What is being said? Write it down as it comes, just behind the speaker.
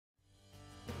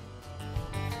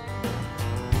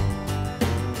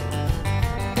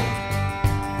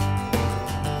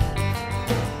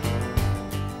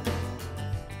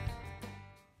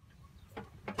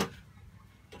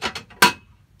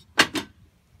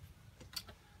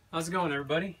How's it going,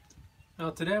 everybody?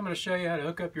 Well, today I'm going to show you how to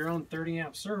hook up your own 30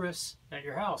 amp service at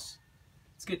your house.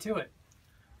 Let's get to it.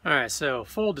 Alright, so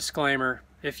full disclaimer,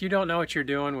 if you don't know what you're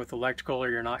doing with electrical or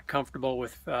you're not comfortable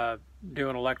with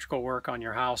doing electrical work on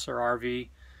your house or RV,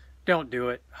 don't do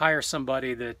it. Hire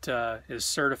somebody that is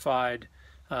certified,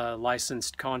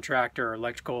 licensed contractor or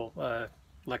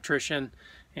electrician,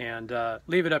 and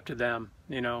leave it up to them.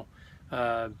 You know,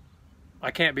 I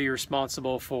can't be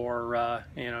responsible for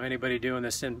anybody doing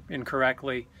this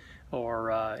incorrectly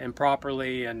or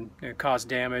improperly and cause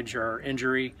damage or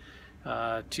injury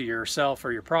to yourself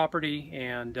or your property.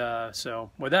 And so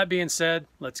with that being said,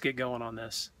 let's get going on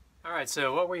this. All right,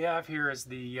 so what we have here is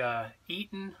the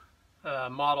Eaton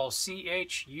model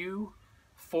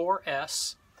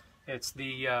CHU4S. It's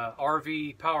the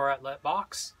RV power outlet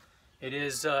box. It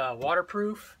is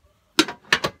waterproof,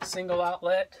 single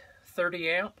outlet, 30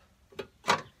 amp.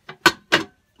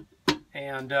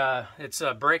 And it's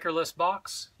a breakerless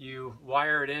box. You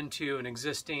wire it into an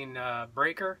existing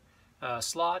breaker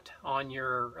slot on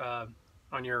your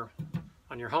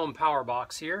home power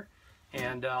box here,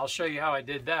 and I'll show you how I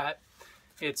did that.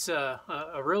 It's a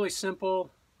really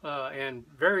simple and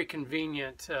very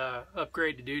convenient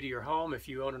upgrade to do to your home if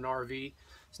you own an RV.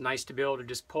 It's nice to be able to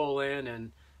just pull in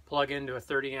and plug into a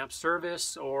 30 amp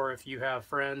service, or if you have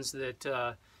friends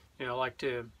that like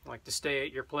to stay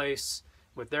at your place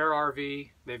with their RV,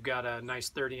 they've got a nice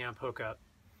 30 amp hookup.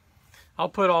 I'll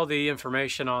put all the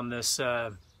information on this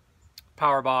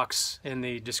power box in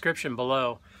the description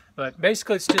below, but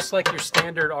basically it's just like your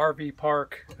standard RV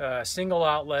park single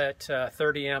outlet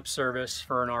 30 amp service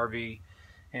for an RV,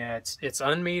 and it's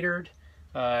unmetered.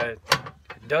 It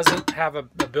doesn't have a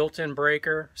built-in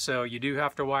breaker, so you do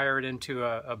have to wire it into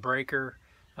a breaker,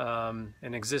 an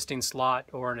existing slot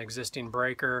or an existing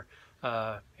breaker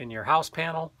in your house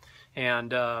panel.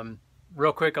 And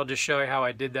real quick, I'll just show you how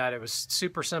I did that. It was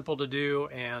super simple to do,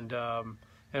 and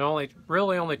it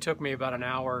really only took me about an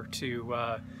hour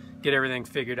to get everything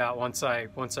figured out once I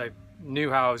knew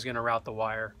how I was going to route the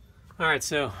wire. All right,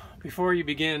 so before you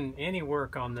begin any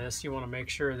work on this, you want to make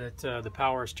sure that the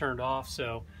power is turned off.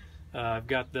 So I've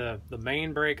got the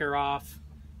main breaker off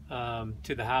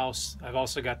to the house. I've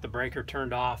also got the breaker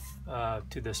turned off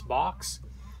to this box.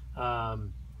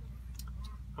 I'm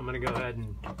going to go ahead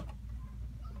and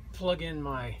plug in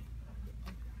my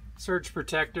surge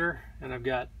protector, and I've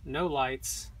got no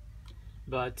lights,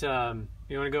 but you want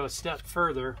to go a step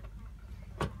further.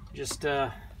 Just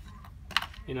grab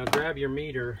your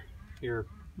meter, your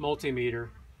multimeter,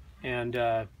 and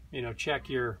check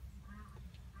your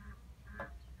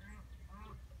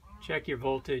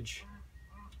voltage.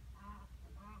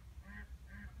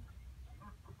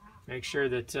 Make sure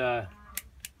that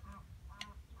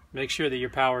your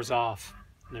power's off.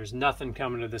 There's nothing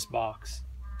coming to this box.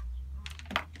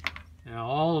 Now,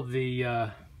 all of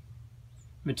the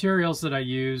materials that I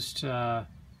used,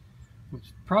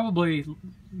 probably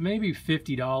maybe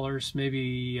 $50,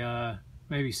 maybe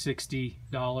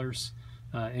 $60,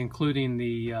 including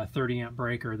the 30 amp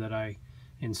breaker that I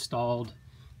installed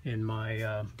in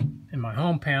my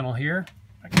home panel here.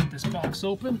 I get this box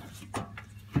open.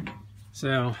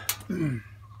 So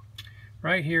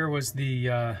right here was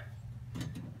the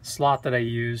slot that I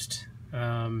used.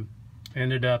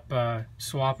 Ended up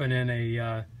swapping in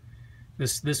a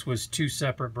this was two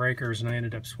separate breakers, and I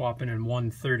ended up swapping in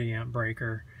one 30 amp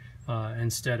breaker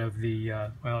instead of the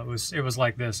well, it was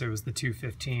like this. It was the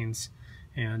 215s,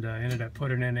 and I ended up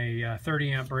putting in a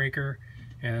 30 amp breaker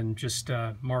and just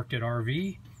marked it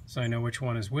RV, so I know which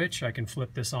one is which. I can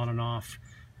flip this on and off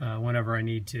whenever I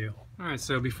need to. All right,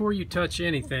 so before you touch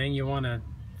anything, you want to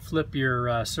flip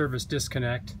your service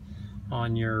disconnect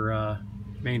on your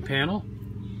main panel,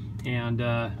 and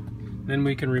then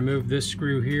we can remove this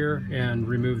screw here and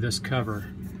remove this cover,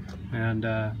 and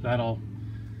that'll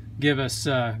give us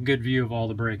a good view of all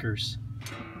the breakers.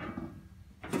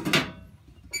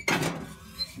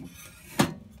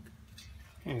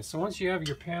 Okay, so once you have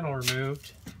your panel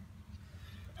removed,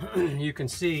 you can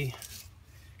see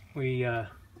we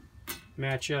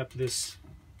match up this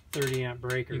 30 amp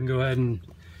breaker. You can go ahead and,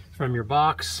 from your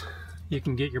box, you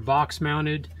can get your box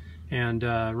mounted and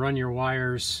run your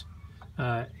wires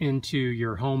into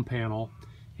your home panel,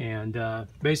 and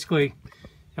basically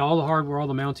all the hardware, all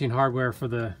the mounting hardware for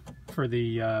the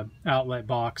outlet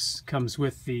box comes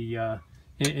with the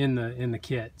in the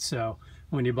kit. So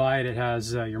when you buy it, it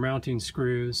has your mounting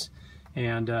screws,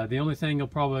 and the only thing you'll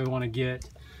probably want to get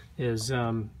is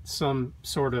some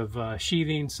sort of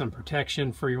sheathing, some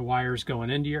protection for your wires going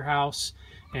into your house,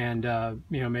 and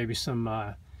maybe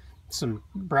some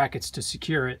brackets to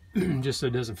secure it just so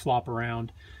it doesn't flop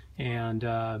around. And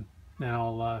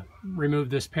Now I'll remove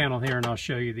this panel here and I'll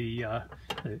show you the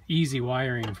easy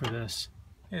wiring for this.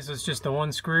 Okay, so it's just the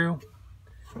one screw.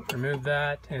 Remove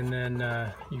that, and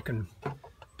then you can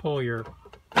pull your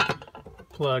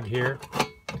plug here.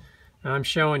 Now I'm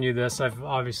showing you this. I've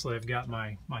got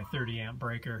my 30 amp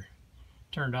breaker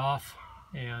turned off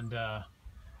and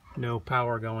no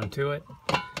power going to it.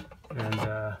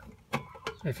 And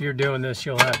if you're doing this,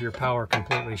 you'll have your power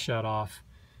completely shut off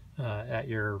at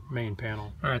your main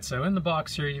panel. All right, so in the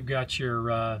box here, you've got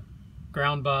your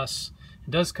ground bus.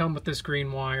 It does come with this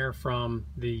green wire from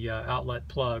the outlet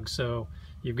plug. So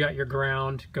you've got your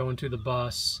ground going to the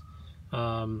bus.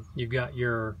 You've got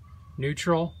your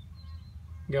neutral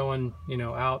going,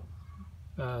 out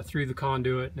through the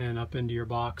conduit and up into your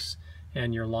box,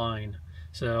 and your line.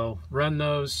 So run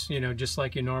those, just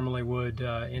like you normally would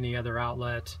any other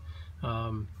outlet.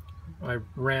 I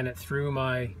ran it through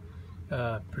my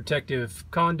protective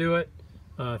conduit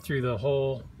through the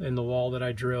hole in the wall that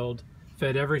I drilled,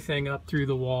 fed everything up through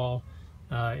the wall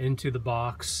into the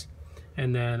box,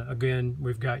 and then again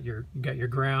we've got your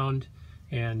ground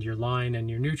and your line and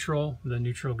your neutral. The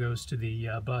neutral goes to the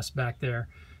bus back there,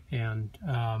 and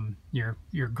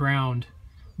your ground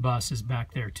bus is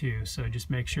back there too. So just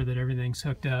make sure that everything's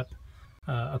hooked up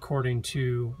according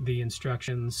to the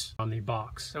instructions on the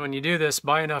box. So when you do this,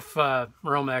 buy enough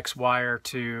Romex wire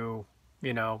to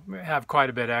have quite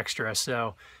a bit extra.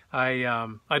 So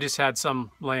I just had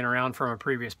some laying around from a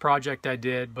previous project I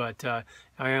did, but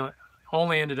I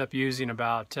only ended up using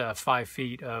about 5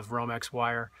 feet of Romex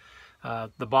wire.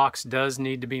 The box does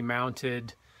need to be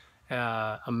mounted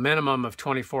a minimum of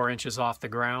 24 inches off the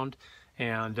ground,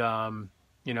 and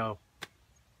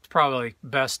it's probably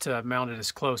best to mount it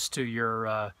as close to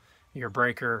your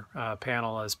breaker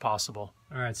panel as possible.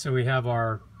 All right, so we have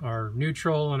our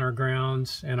neutral and our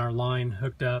grounds and our line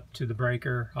hooked up to the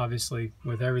breaker. Obviously,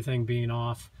 with everything being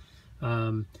off,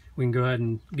 we can go ahead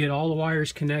and get all the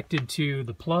wires connected to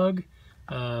the plug.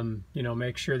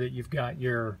 Make sure that you've got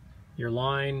your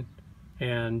line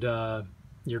and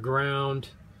your ground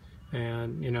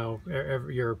and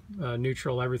your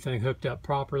neutral, everything hooked up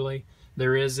properly.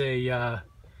 There is a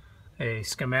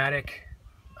schematic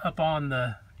up on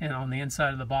the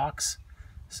inside of the box,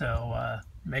 so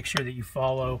make sure that you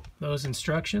follow those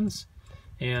instructions,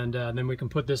 and then we can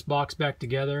put this box back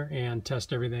together and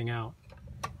test everything out.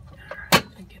 All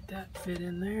right, get that fit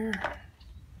in there,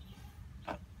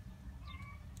 and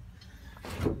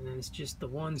then it's just the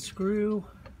one screw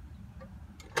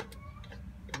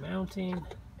mounting,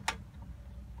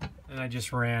 and I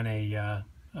just ran a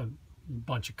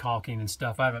bunch of caulking and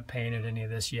stuff. I haven't painted any of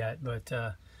this yet, but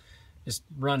just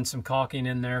run some caulking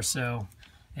in there so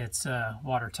it's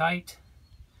watertight.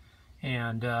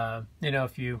 And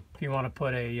if you want to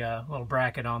put a little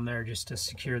bracket on there just to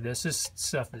secure this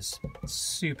stuff is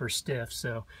super stiff,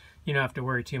 so you don't have to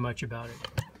worry too much about it.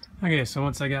 Okay, so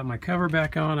once I got my cover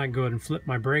back on, I can go ahead and flip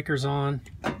my breakers on,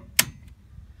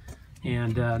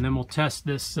 and then we'll test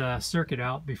this circuit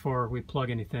out before we plug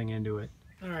anything into it.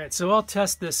 All right, so I'll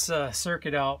test this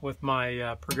circuit out with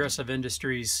my Progressive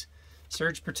Industries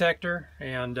surge protector,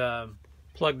 and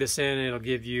plug this in. It'll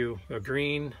give you a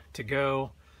green to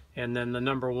go, and then the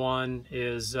number 1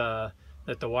 is that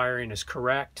the wiring is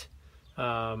correct.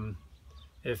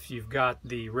 If you've got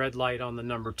the red light on the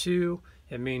number 2,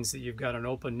 it means that you've got an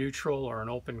open neutral or an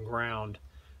open ground.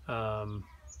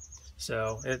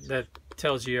 So that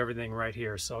tells you everything right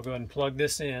here. So I'll go ahead and plug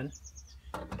this in.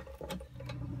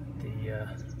 The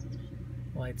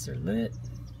lights are lit.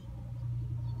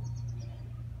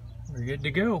 We're good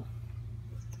to go.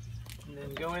 And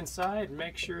then go inside and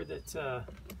make sure that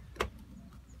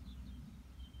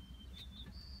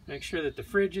the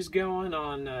fridge is going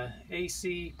on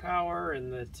AC power,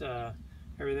 and that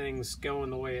everything's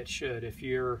going the way it should. If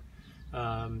you're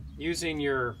using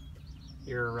your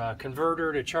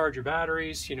converter to charge your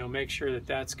batteries, make sure that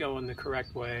that's going the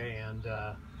correct way, and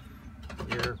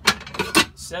you're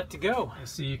set to go.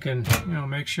 So you can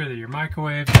make sure that your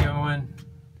microwave's going,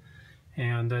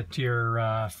 and that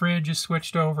your fridge is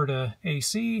switched over to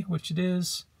AC, which it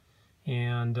is,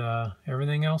 and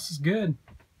everything else is good.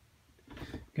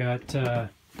 Got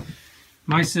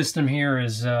my system here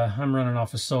is I'm running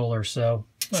off of solar, so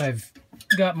I've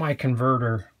got my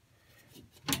converter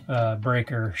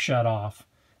breaker shut off.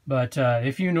 But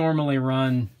if you normally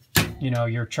run,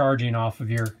 you're charging off of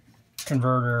your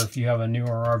converter, if you have a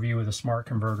newer RV with a smart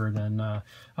converter, then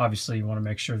obviously you want to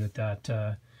make sure that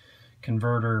that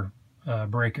converter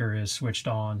breaker is switched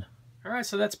on. All right,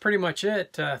 so that's pretty much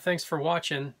it. Thanks for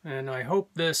watching, and I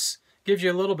hope this gives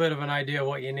you a little bit of an idea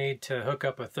what you need to hook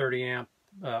up a 30 amp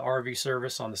RV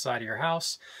service on the side of your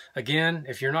house. Again,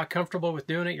 if you're not comfortable with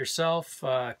doing it yourself,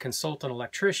 consult an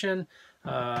electrician.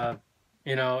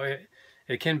 You know,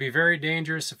 it can be very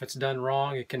dangerous if it's done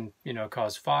wrong. It can, you know,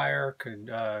 cause fire,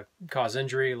 could cause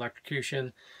injury,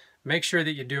 electrocution. Make sure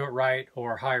that you do it right,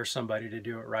 or hire somebody to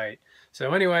do it right.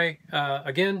 So anyway,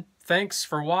 again, thanks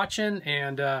for watching,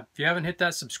 and if you haven't hit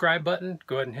that subscribe button,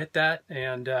 go ahead and hit that,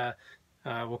 and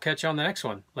we'll catch you on the next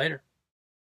one. Later.